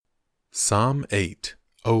Psalm 8.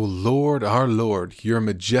 O Lord, our Lord, your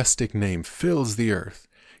majestic name fills the earth.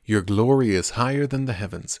 Your glory is higher than the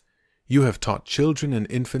heavens. You have taught children and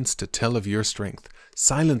infants to tell of your strength,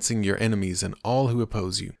 silencing your enemies and all who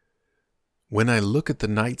oppose you. When I look at the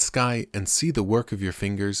night sky and see the work of your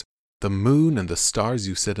fingers, the moon and the stars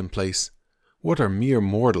you set in place, what are mere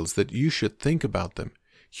mortals that you should think about them,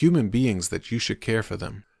 human beings that you should care for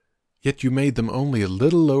them? Yet you made them only a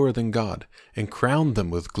little lower than God and crowned them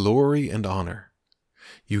with glory and honor.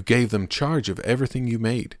 You gave them charge of everything you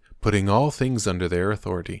made, putting all things under their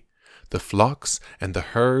authority, the flocks and the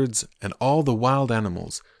herds and all the wild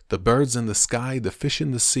animals, the birds in the sky, the fish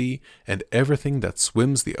in the sea, and everything that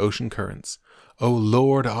swims the ocean currents. O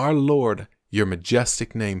Lord, our Lord, your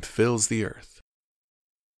majestic name fills the earth.